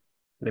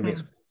 Let me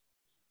explain.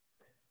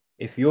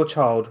 If your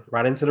child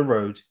ran into the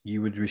road,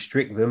 you would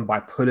restrict them by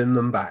pulling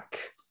them back.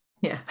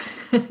 Yeah.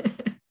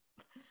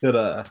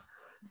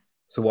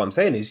 So what I'm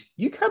saying is,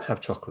 you can have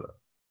chocolate.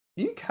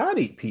 You can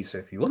eat pizza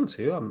if you want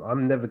to.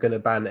 I'm never going to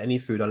ban any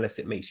food unless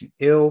it makes you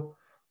ill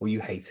or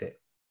you hate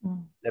it.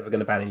 Never going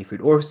to ban any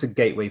food. Or if it's a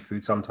gateway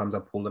food, sometimes I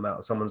pull them out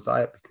of someone's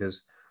diet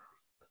because,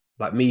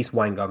 like me, it's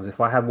wine gums. If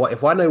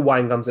I know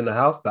wine gums in the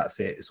house, that's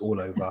it. It's all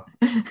over.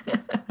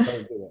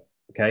 Don't do it.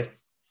 Okay.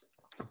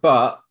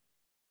 But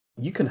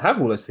you can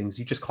have all those things.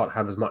 You just can't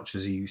have as much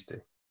as you used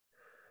to.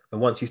 And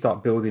once you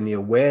start building the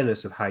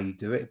awareness of how you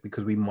do it,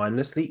 because we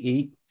mindlessly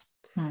eat,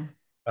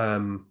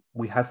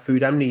 we have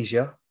food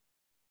amnesia.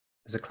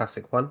 Is a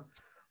classic one.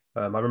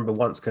 I remember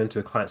once going to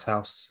a client's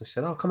house. She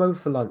said, "Oh, come over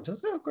for lunch." I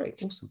said, "Oh, great,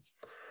 awesome."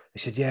 He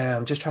said, "Yeah,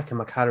 I'm just tracking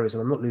my calories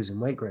and I'm not losing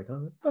weight, Greg." I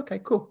was like, "Okay,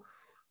 cool."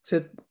 I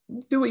said,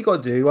 "Do what you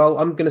got to do.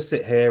 I'm going to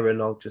sit here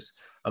and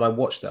I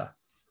watched her."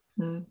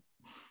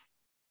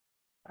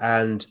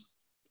 And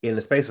in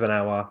the space of an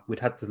hour, we'd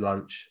had the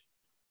lunch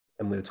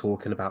and we were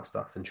talking about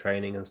stuff and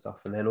training and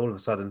stuff. And then all of a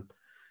sudden,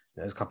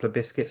 there's a couple of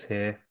biscuits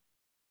here.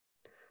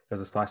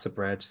 There's a slice of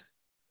bread,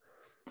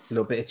 a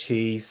little bit of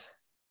cheese.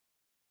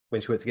 When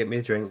she went to get me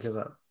a drink, I was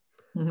like,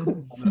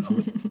 cool.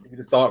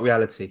 The start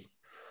reality.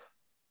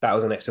 That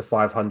was an extra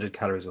 500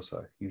 calories or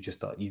so. You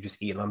just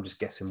eat, and I'm just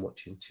guessing,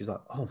 watching. She's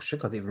like, "Oh, shit,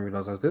 I didn't even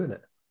realize I was doing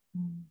it."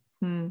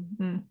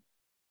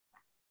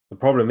 The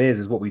problem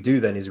is what we do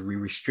then is we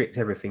restrict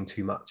everything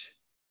too much.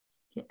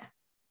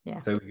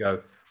 Yeah. So we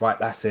go, right,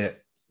 that's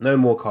it. No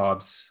more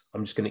carbs.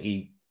 I'm just going to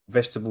eat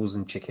vegetables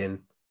and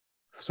chicken.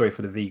 Sorry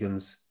for the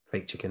vegans,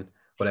 fake chicken,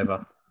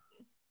 whatever.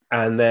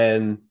 And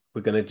then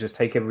we're going to just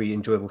take every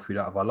enjoyable food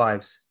out of our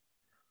lives.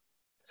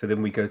 So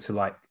then we go to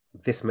like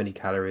this many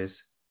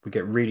calories. We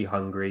get really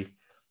hungry.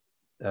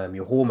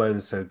 Your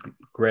hormones, so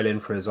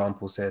ghrelin, for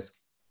example, says,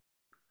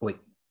 wait,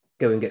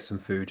 go and get some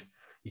food.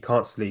 You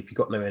can't sleep. You've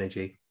got no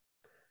energy.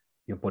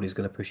 Your body's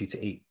going to push you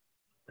to eat.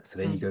 So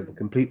then you go the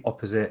complete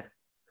opposite.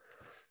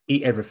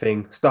 Eat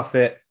everything, stuff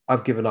it.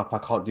 I've given up. I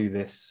can't do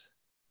this.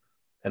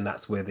 And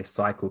that's where this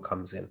cycle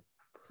comes in.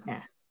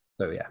 Yeah.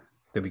 So yeah,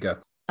 there we go.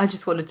 I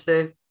just wanted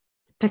to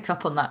pick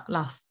up on that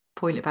last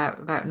point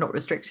about not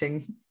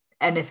restricting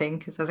anything,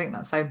 because I think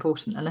that's so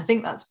important. And I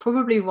think that's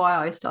probably why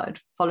I started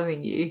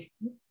following you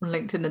on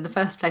LinkedIn in the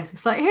first place.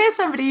 It's like, here's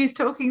somebody who's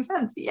talking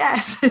sense.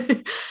 Yes.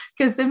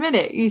 Because the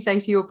minute you say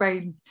to your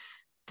brain,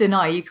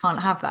 deny, you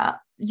can't have that,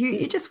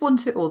 you just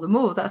want it all the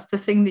more. That's the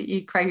thing that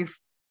you crave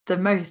the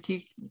most.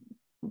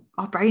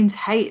 Our brains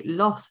hate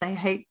loss, they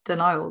hate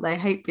denial, they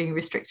hate being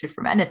restricted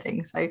from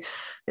anything. So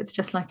it's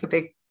just like a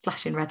big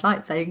flashing red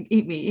light saying,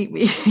 eat me.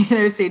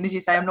 As soon as you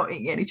say, I'm not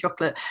eating any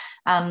chocolate.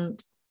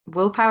 And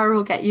willpower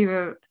will get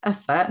you a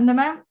certain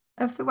amount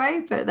of the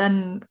way, but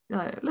then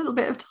a little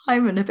bit of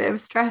time and a bit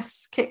of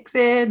stress kicks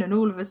in, and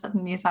all of a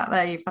sudden you're sat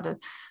there, you've had a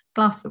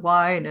glass of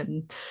wine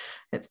and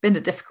it's been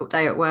a difficult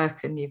day at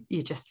work, and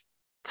you just,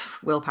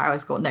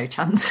 willpower's got no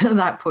chance at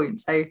that point.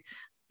 So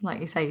like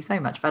you say, so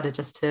much better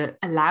just to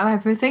allow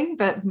everything,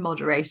 but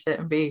moderate it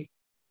and be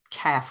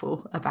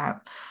careful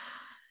about.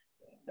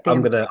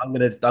 I'm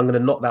gonna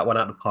knock that one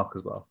out of the park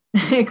as well.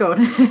 Go on.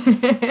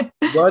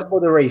 Word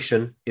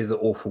moderation is an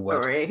awful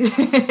word. Sorry.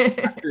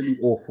 Absolutely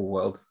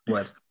awful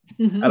word.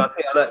 And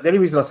the only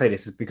reason I say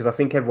this is because I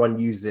think everyone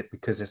uses it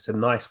because it's a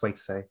nice way to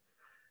say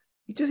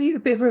you just eat a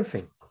bit of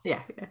everything.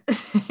 Yeah.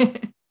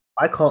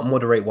 I can't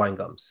moderate wine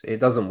gums. It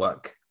doesn't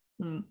work.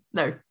 No.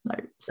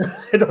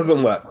 It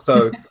doesn't work.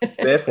 So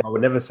therefore, I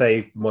would never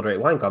say moderate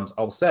wine gums.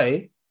 I'll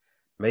say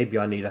maybe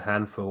I need a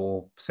handful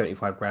or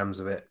 75 grams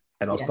of it,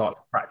 and I'll start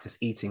to practice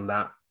eating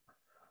that.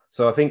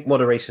 So I think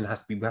moderation we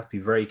have to be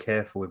very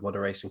careful with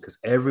moderation, because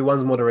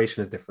everyone's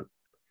moderation is different.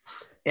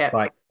 Yeah.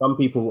 Like some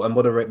people,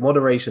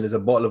 moderation is a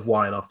bottle of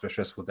wine after a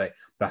stressful day.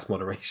 That's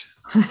moderation.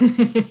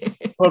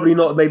 Probably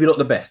not, maybe not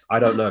the best. I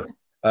don't know.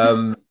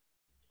 But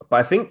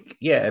I think,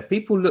 if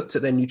people looked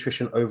at their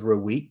nutrition over a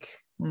week,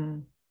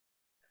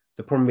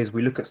 the problem is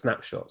we look at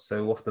snapshots.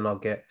 So often I'll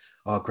get,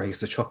 great, it's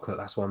the chocolate.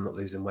 That's why I'm not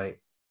losing weight.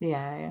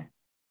 Yeah.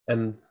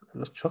 And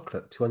that's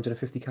chocolate,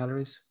 250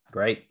 calories.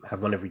 Great.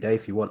 Have one every day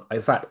if you want.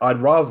 In fact,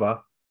 I'd rather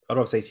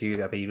say to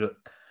you, Abby,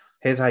 look,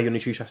 here's how your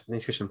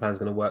nutrition plan is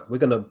going to work. We're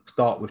going to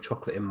start with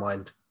chocolate in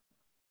mind.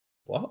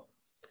 What?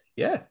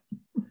 Yeah.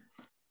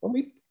 When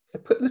we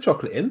put the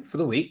chocolate in for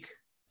the week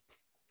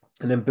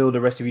and then build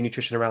the rest of your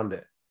nutrition around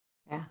it.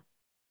 Yeah.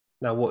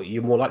 Now, what,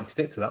 you're more likely to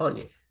stick to that,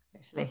 aren't you?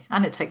 Totally.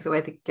 And it takes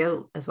away the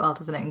guilt as well,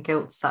 doesn't it? And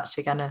guilt's such,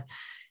 again, a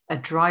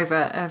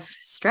driver of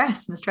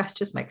stress, and stress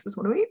just makes us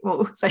want to eat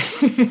more. So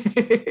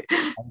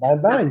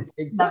bang.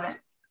 Exactly.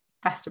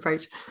 Best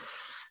approach.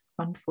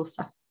 Wonderful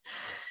stuff.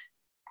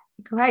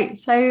 Great.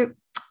 So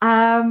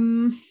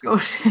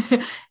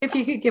if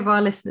you could give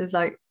our listeners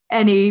like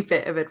any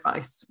bit of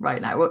advice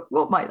right now,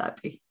 what might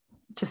that be?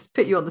 Just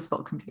put you on the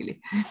spot completely.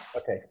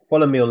 Okay.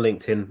 Follow me on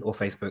LinkedIn or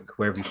Facebook,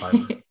 wherever you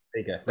find me.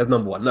 There you go. That's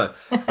number one. No,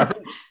 I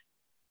think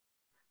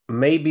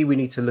maybe we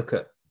need to look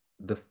at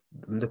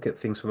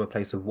things from a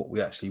place of what we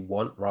actually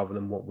want rather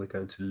than what we're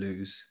going to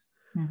lose.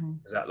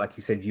 Is that, like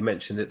you said, you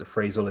mentioned it, the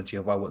phraseology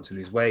of I want to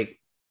lose weight.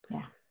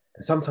 Yeah.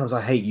 And sometimes I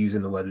hate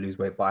using the word lose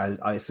weight, but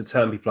it's a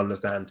term people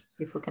understand.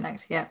 People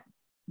connect. Yeah.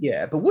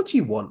 Yeah. But what do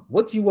you want?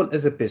 What do you want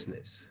as a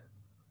business?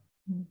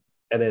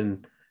 And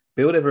then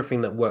build everything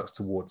that works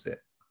towards it,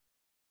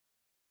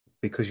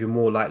 because you're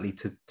more likely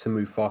to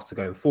move faster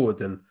going forward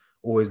than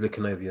always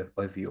looking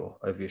over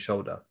your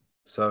shoulder.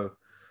 So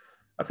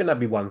I think that'd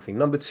be one thing.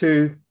 Number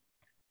two,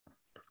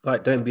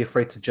 like, don't be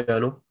afraid to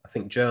journal. I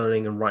think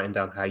journaling and writing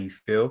down how you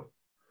feel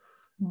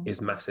is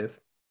massive.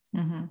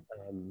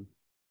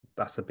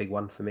 That's a big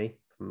one for me,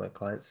 from my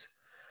clients.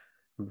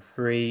 Number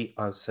three,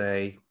 I would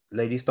say,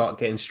 ladies, start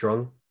getting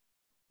strong,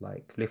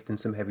 like lifting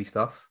some heavy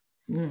stuff.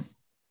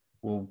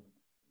 Will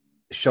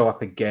show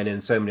up again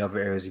in so many other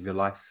areas of your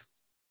life.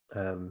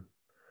 Another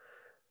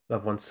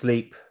one,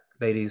 sleep.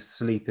 Ladies,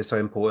 sleep is so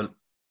important.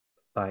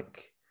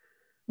 Like,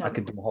 I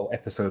could do a whole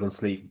episode on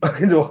sleep. I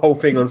can do a whole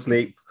thing on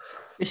sleep.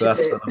 So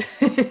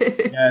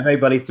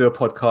maybe I need to do a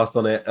podcast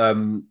on it.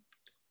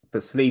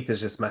 But sleep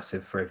is just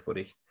massive for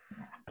everybody.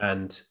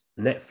 And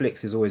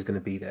Netflix is always going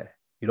to be there.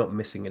 You're not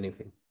missing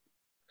anything.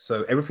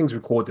 So everything's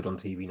recorded on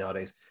TV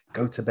nowadays.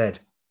 Go to bed.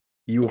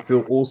 You will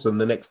feel awesome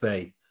the next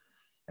day.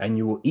 And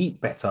you will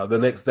eat better the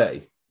next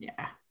day.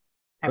 Yeah.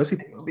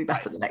 Everything will be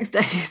better the next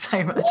day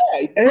so much.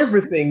 Yeah,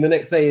 everything the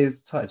next day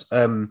is touched.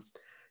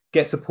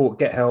 Get support,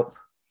 get help.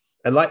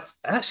 And like,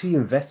 actually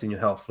invest in your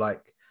health.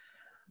 Like,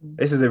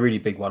 this is a really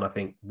big one. I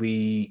think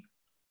we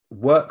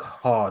work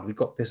hard. We've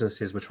got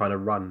businesses we're trying to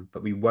run,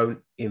 but we won't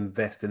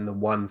invest in the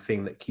one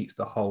thing that keeps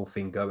the whole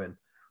thing going.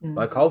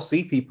 Like, I'll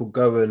see people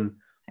go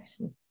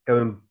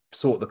and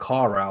sort the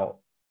car out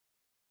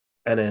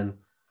and then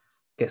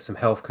get some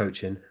health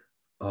coaching.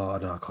 Oh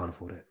no, I can't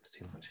afford it. It's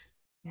too much.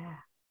 Yeah.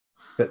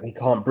 But they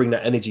can't bring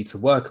that energy to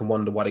work and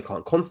wonder why they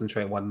can't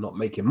concentrate, why they're not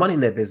making money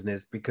in their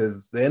business,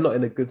 because they're not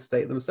in a good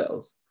state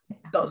themselves.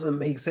 Doesn't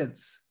make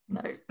sense.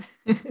 No.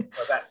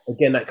 But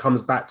that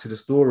comes back to the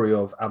story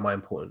of, am I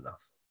important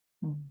enough?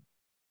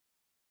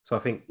 So I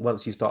think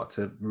once you start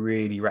to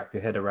really wrap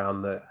your head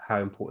around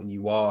how important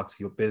you are to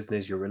your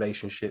business, your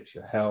relationships,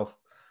 your health,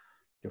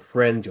 your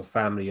friends, your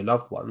family, your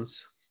loved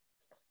ones,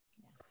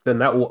 then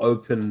that will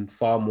open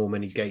far more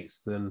many gates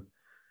than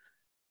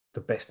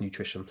the best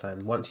nutrition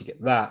plan. Once you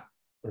get that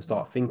and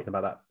start thinking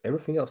about that,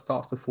 everything else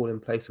starts to fall in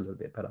place a little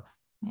bit better.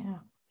 Yeah.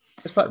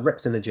 Just like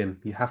reps in the gym,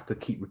 you have to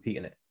keep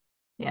repeating it.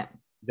 Yeah.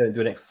 You don't do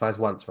an exercise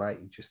once, right?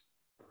 You just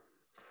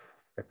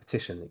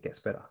repetition, it gets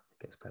better.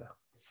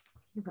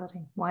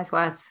 Wise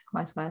words.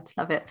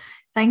 Love it.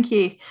 Thank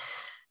you.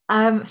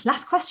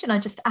 Last question I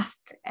just ask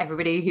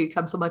everybody who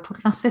comes on my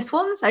podcast this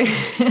one, so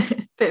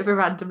bit of a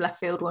random left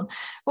field one.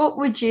 What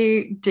would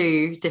you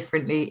do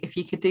differently if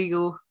you could do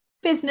your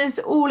business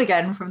all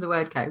again from the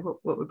word go?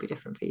 What would be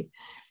different for you?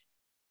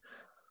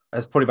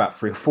 There's probably about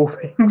 3 or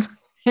 4 things.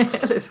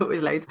 There's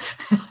always loads.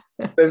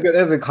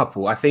 There's a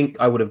couple. I think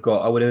I would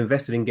have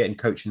invested in getting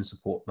coaching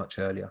support much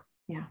earlier.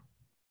 Yeah.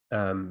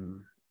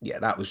 Yeah,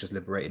 that was just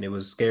liberating. It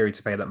was scary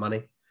to pay that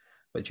money,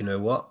 but you know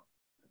what?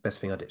 Best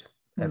thing I did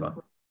ever.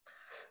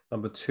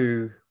 Number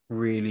 2,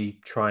 really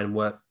try and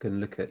work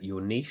and look at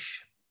your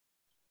niche.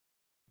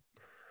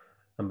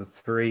 Number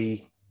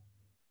 3,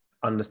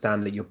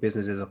 understand that your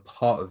business is a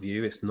part of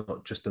you. It's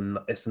not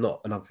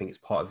another thing. It's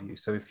part of you.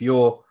 So if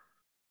you're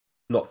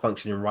not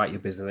functioning right, your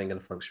business ain't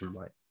going to function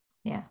right.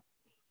 Yeah.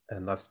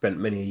 And I've spent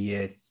many a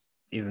year,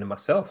 even in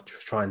myself,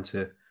 just trying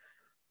to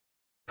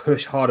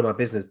push hard in my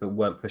business, but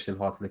weren't pushing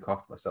hard to look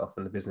after myself.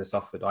 And the business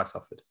suffered. I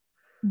suffered.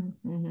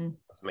 Mm-hmm.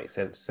 Doesn't make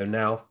sense. So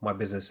now my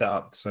business is set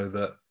up so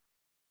that,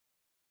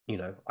 you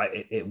know,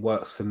 it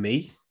works for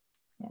me,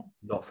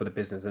 not for the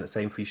business. And the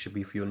same for you should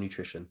be for your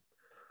nutrition.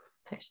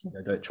 You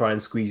know, don't try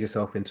and squeeze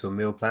yourself into a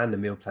meal plan. The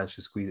meal plan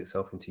should squeeze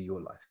itself into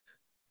your life.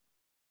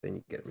 Then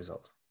you get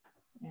results.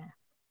 Yeah.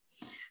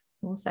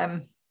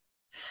 Awesome.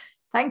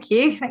 Thank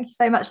you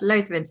so much.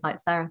 Loads of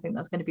insights there. I think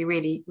that's going to be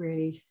really,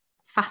 really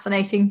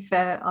fascinating for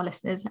our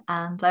listeners.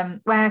 And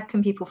where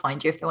can people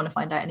find you if they want to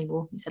find out any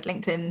more? You said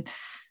LinkedIn.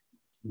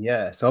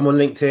 Yeah, so I'm on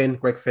LinkedIn,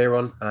 Greg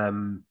Fearon.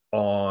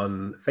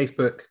 On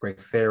Facebook, Greg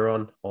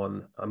Fearon.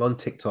 I'm on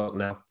TikTok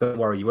now. Don't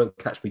worry, you won't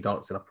catch me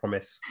dancing, I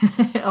promise.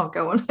 Oh,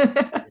 go on.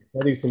 I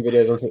do some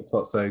videos on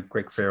TikTok, so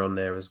Greg Fearon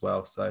there as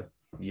well. So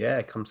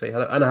yeah, come say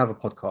hello. And I have a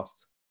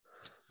podcast,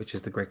 which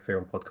is the Greg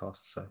Fearon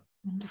podcast. So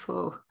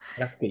wonderful.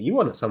 I'll have to get you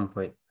on at some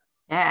point.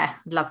 Yeah,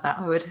 I'd love that.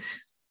 I would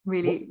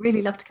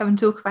really love to come and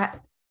talk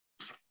about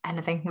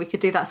anything. We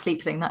could do that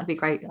sleep thing. That'd be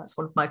great. That's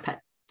one of my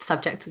pet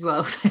subjects as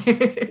well. So.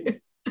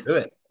 Do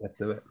it. Let's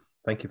do it.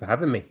 Thank you for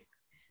having me.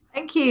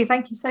 Thank you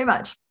so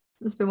much.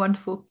 It's been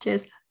wonderful.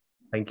 Cheers.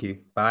 Thank you.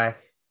 Bye.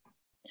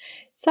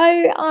 So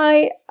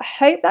I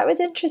hope that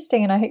was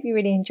interesting, and I hope you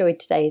really enjoyed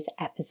today's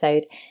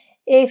episode.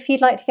 If you'd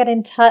like to get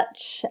in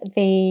touch,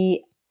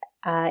 the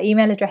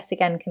email address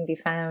again can be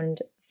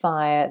found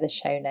via the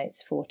show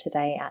notes for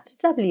today at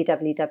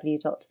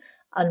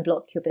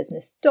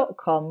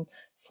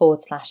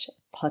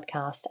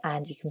www.unblockyourbusiness.com/podcast,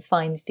 and you can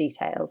find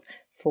details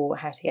for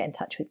how to get in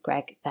touch with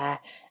Greg there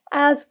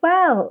as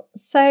well.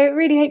 So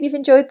really hope you've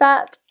enjoyed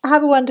that.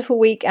 Have a wonderful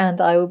week,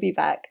 and I will be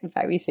back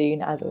very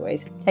soon as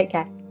always. Take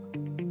care.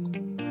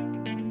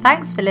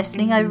 Thanks for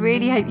listening. I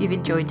really hope you've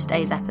enjoyed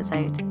today's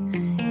episode.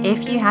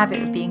 If you have, it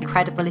would be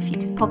incredible if you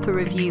could pop a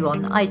review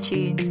on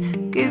iTunes,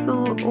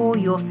 Google, or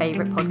your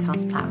favourite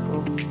podcast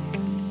platform.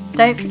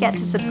 Don't forget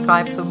to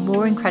subscribe for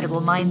more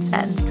incredible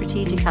mindset and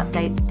strategic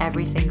updates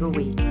every single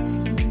week.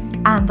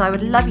 And I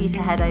would love you to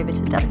head over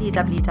to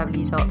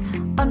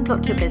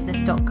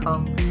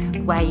www.unblockyourbusiness.com,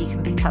 where you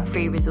can pick up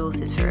free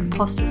resources for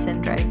imposter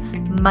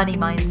syndrome, money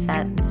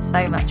mindset, and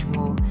so much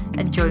more,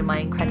 and join my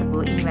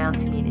incredible email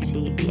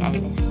community, the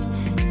A-List.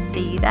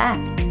 See you there.